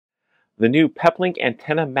The new Peplink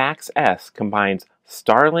Antenna Max S combines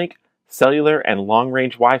Starlink, cellular, and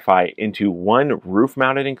long-range Wi-Fi into one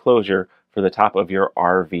roof-mounted enclosure for the top of your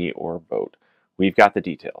RV or boat. We've got the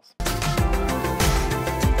details.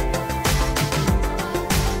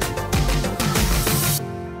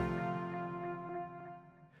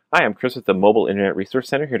 Hi, I'm Chris with the Mobile Internet Resource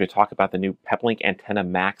Center, here to talk about the new Peplink Antenna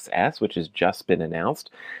Max S, which has just been announced.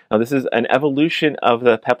 Now, this is an evolution of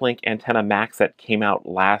the Peplink Antenna Max that came out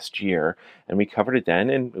last year, and we covered it then,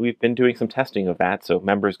 and we've been doing some testing of that, so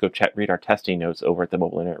members go read our testing notes over at the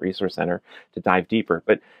Mobile Internet Resource Center to dive deeper.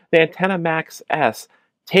 But the Antenna Max S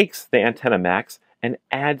takes the Antenna Max and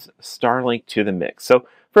adds Starlink to the mix. So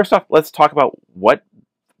first off, let's talk about what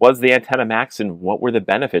was the Antenna Max and what were the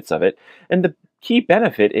benefits of it. And the key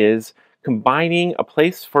benefit is combining a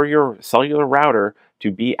place for your cellular router to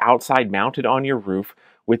be outside mounted on your roof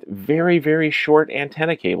with very, very short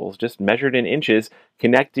antenna cables, just measured in inches,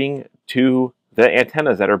 connecting to the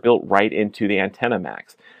antennas that are built right into the Antenna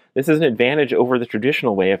Max. This is an advantage over the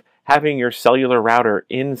traditional way of having your cellular router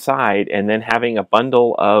inside and then having a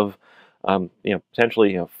bundle of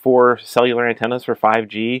potentially 4 cellular antennas for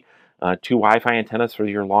 5G, 2 Wi-Fi antennas for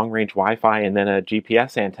your long-range Wi-Fi, and then a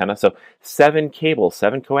GPS antenna. So 7 cables,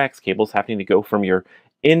 7 coax cables having to go from your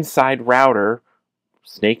inside router,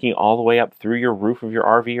 snaking all the way up through your roof of your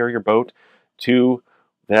RV or your boat, to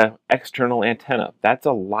the external antenna. That's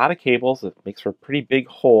a lot of cables. It makes for a pretty big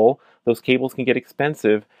hole. Those cables can get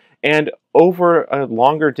expensive. And over a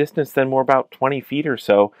longer distance than more about 20 feet or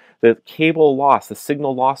so, the cable loss, the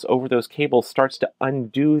signal loss over those cables starts to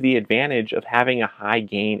undo the advantage of having a high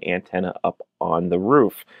gain antenna up on the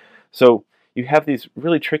roof. So you have these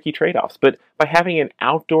really tricky trade-offs. But by having an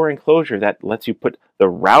outdoor enclosure that lets you put the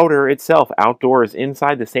router itself outdoors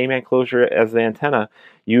inside the same enclosure as the antenna,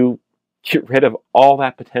 you get rid of all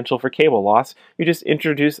that potential for cable loss. You just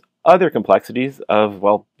introduce other complexities of,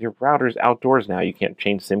 well, your router's outdoors now. You can't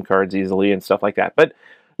change SIM cards easily and stuff like that. But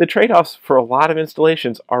the trade-offs for a lot of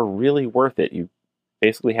installations are really worth it. You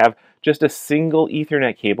basically have just a single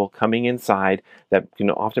Ethernet cable coming inside that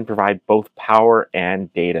can often provide both power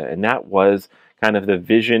and data. And that was kind of the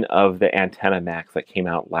vision of the Antenna Max that came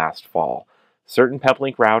out last fall. Certain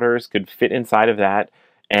Peplink routers could fit inside of that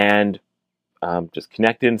and just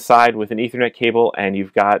connect inside with an Ethernet cable, and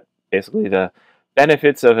you've got basically the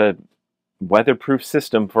benefits of a weatherproof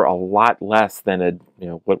system for a lot less than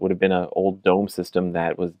what would have been an old dome system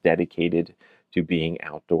that was dedicated to being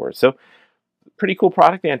outdoors. So pretty cool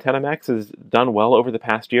product. The Antenna Max has done well over the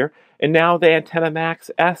past year, and now the Antenna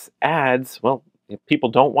Max S adds, well, if people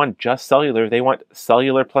don't want just cellular, they want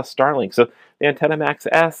cellular plus Starlink. So the Antenna Max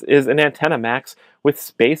S is an Antenna Max with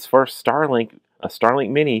space for Starlink, a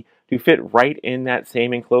Starlink Mini, to fit right in that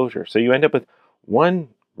same enclosure. So you end up with one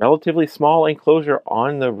relatively small enclosure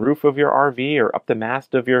on the roof of your RV or up the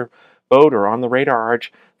mast of your boat or on the radar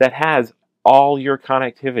arch that has all your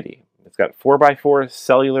connectivity. It's got 4x4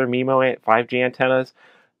 cellular MIMO 5G antennas,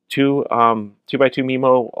 2x2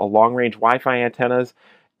 MIMO long-range Wi-Fi antennas,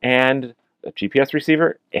 and a GPS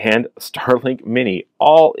receiver and Starlink Mini,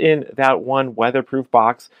 all in that one weatherproof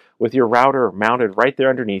box with your router mounted right there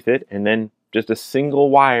underneath it, and then just a single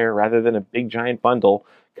wire rather than a big giant bundle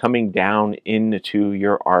coming down into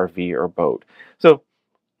your RV or boat. So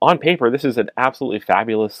on paper, this is an absolutely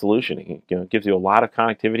fabulous solution. It gives you a lot of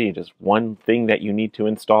connectivity and just one thing that you need to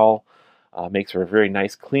install. Makes for a very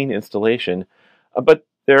nice, clean installation. But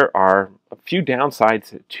there are a few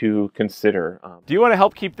downsides to consider. Do you want to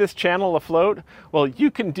help keep this channel afloat? Well,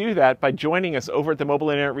 you can do that by joining us over at the Mobile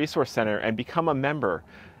Internet Resource Center and become a member.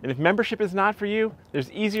 And if membership is not for you,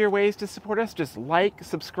 there's easier ways to support us. Just like,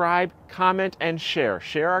 subscribe, comment, and share.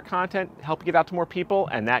 Share our content, help get out to more people,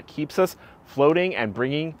 and that keeps us floating and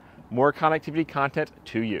bringing more connectivity content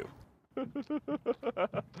to you.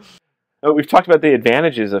 We've talked about the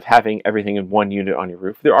advantages of having everything in one unit on your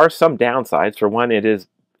roof. There are some downsides. For one, it is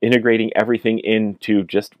integrating everything into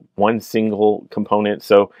just one single component.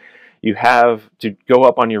 So you have to go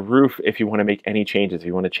up on your roof if you want to make any changes. If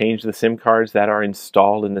you want to change the SIM cards that are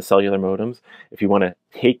installed in the cellular modems, if you want to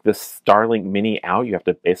take the Starlink Mini out, you have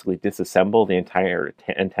to basically disassemble the entire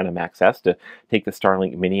Antenna Max S to take the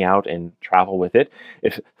Starlink Mini out and travel with it.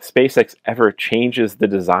 If SpaceX ever changes the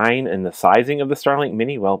design and the sizing of the Starlink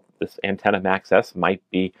Mini, well, this Antenna Max S might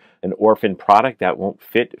be an orphan product that won't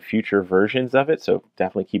fit future versions of it, so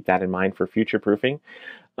definitely keep that in mind for future proofing.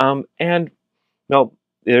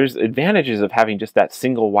 There's advantages of having just that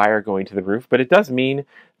single wire going to the roof, but it does mean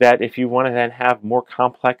that if you want to then have more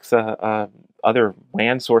complex other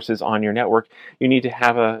WAN sources on your network, you need to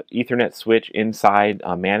have a Ethernet switch inside,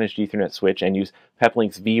 a managed Ethernet switch, and use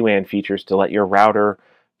Peplink's vWAN features to let your router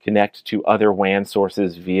connect to other WAN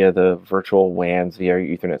sources via the virtual WANs via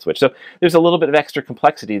your Ethernet switch. So there's a little bit of extra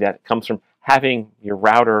complexity that comes from having your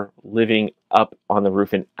router living up on the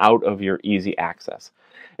roof and out of your easy access.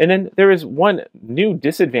 And then there is one new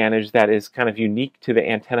disadvantage that is kind of unique to the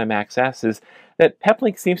Antenna Max S, is that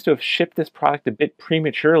Peplink seems to have shipped this product a bit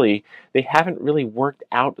prematurely. They haven't really worked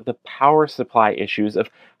out the power supply issues of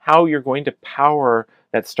how you're going to power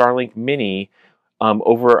that Starlink Mini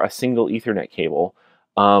over a single Ethernet cable.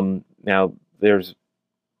 Now, there's,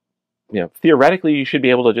 theoretically, you should be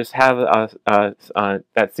able to just have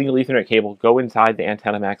that single Ethernet cable go inside the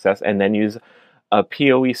Antenna Max S and then use a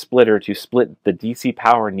PoE splitter to split the DC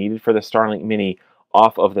power needed for the Starlink Mini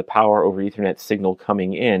off of the power over Ethernet signal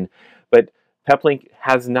coming in. But Peplink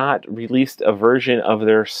has not released a version of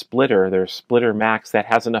their splitter Max, that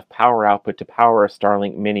has enough power output to power a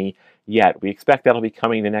Starlink Mini yet. We expect that'll be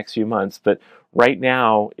coming the next few months, but right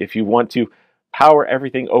now, if you want to power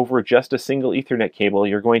everything over just a single Ethernet cable,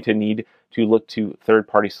 you're going to need to look to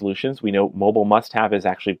third-party solutions. We know Mobile Must Have is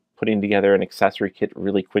actually putting together an accessory kit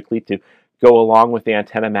really quickly to go along with the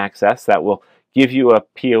Antenna Max S that will give you a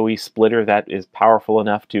PoE splitter that is powerful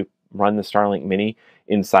enough to run the Starlink Mini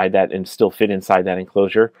inside that and still fit inside that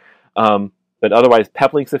enclosure. But otherwise,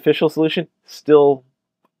 Peplink's official solution still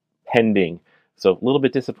pending. So a little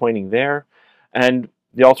bit disappointing there. And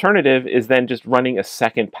the alternative is then just running a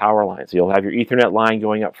second power line. So you'll have your Ethernet line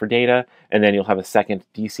going up for data, and then you'll have a second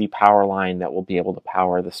DC power line that will be able to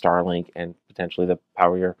power the Starlink and potentially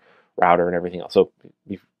power your router and everything else. So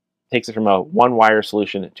it takes it from a one-wire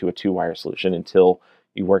solution to a two-wire solution until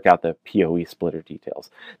you work out the PoE splitter details.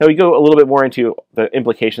 Now we go a little bit more into the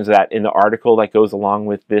implications of that in the article that goes along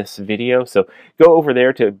with this video. So go over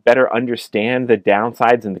there to better understand the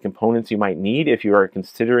downsides and the components you might need if you are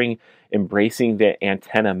considering embracing the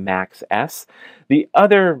Antenna Max S. The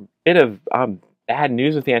other bit of bad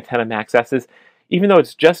news with the Antenna Max S is, even though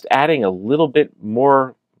it's just adding a little bit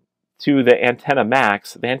more to the Antenna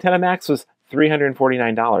Max was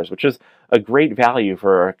 $349, which is a great value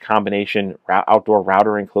for a combination outdoor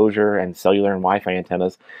router enclosure and cellular and Wi-Fi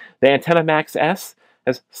antennas. The Antenna Max S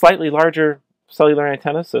has slightly larger cellular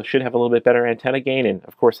antennas, so it should have a little bit better antenna gain, and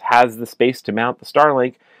of course has the space to mount the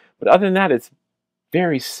Starlink. But other than that, it's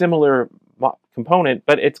very similar component,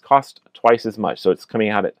 but it's cost twice as much, so it's coming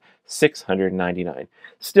out at $699.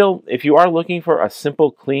 Still, if you are looking for a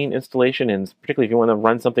simple, clean installation, and particularly if you want to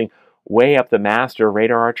run something way up the mast or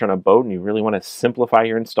radar arch on a boat and you really want to simplify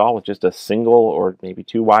your install with just a single or maybe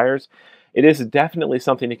two wires, it is definitely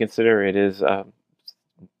something to consider. It is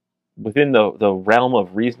within the realm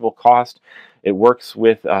of reasonable cost. It works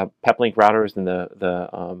with Peplink routers in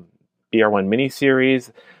the BR1 Mini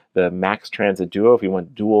series, the Max Transit Duo if you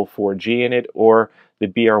want dual 4G in it, or the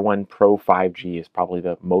BR1 Pro 5G is probably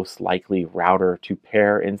the most likely router to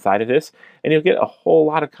pair inside of this. And you'll get a whole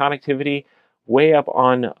lot of connectivity way up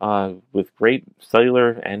on with great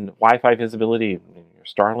cellular and Wi-Fi visibility, and your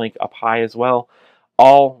Starlink up high as well,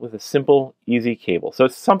 all with a simple, easy cable. So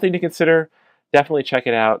it's something to consider. Definitely check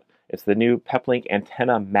it out. It's the new Peplink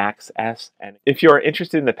Antenna Max S. And if you're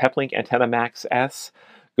interested in the Peplink Antenna Max S,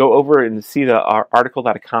 go over and see the article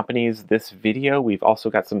that accompanies this video. We've also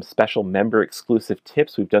got some special member exclusive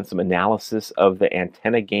tips. We've done some analysis of the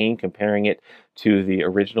antenna gain, comparing it to the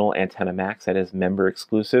original Antenna Max that is member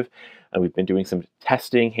exclusive. And we've been doing some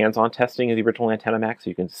testing, hands-on testing of the original Antenna Max, so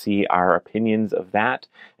you can see our opinions of that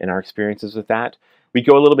and our experiences with that. We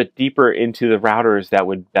go a little bit deeper into the routers that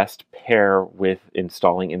would best pair with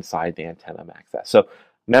installing inside the Antenna Max S. So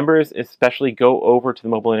members especially, go over to the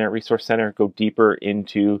Mobile Internet Resource Center, go deeper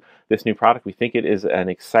into this new product. We think it is an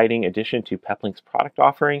exciting addition to Peplink's product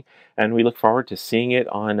offering, and we look forward to seeing it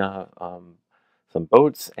on some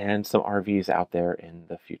boats and some RVs out there in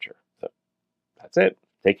the future. So that's it.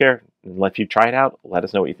 Take care, and if you try it out, let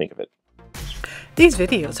us know what you think of it. These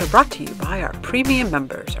videos are brought to you by our premium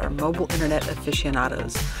members, our mobile internet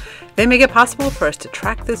aficionados. They make it possible for us to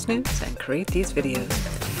track this news and create these videos.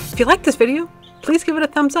 If you like this video, please give it a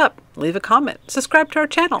thumbs up, leave a comment, subscribe to our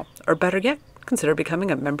channel, or better yet, consider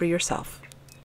becoming a member yourself.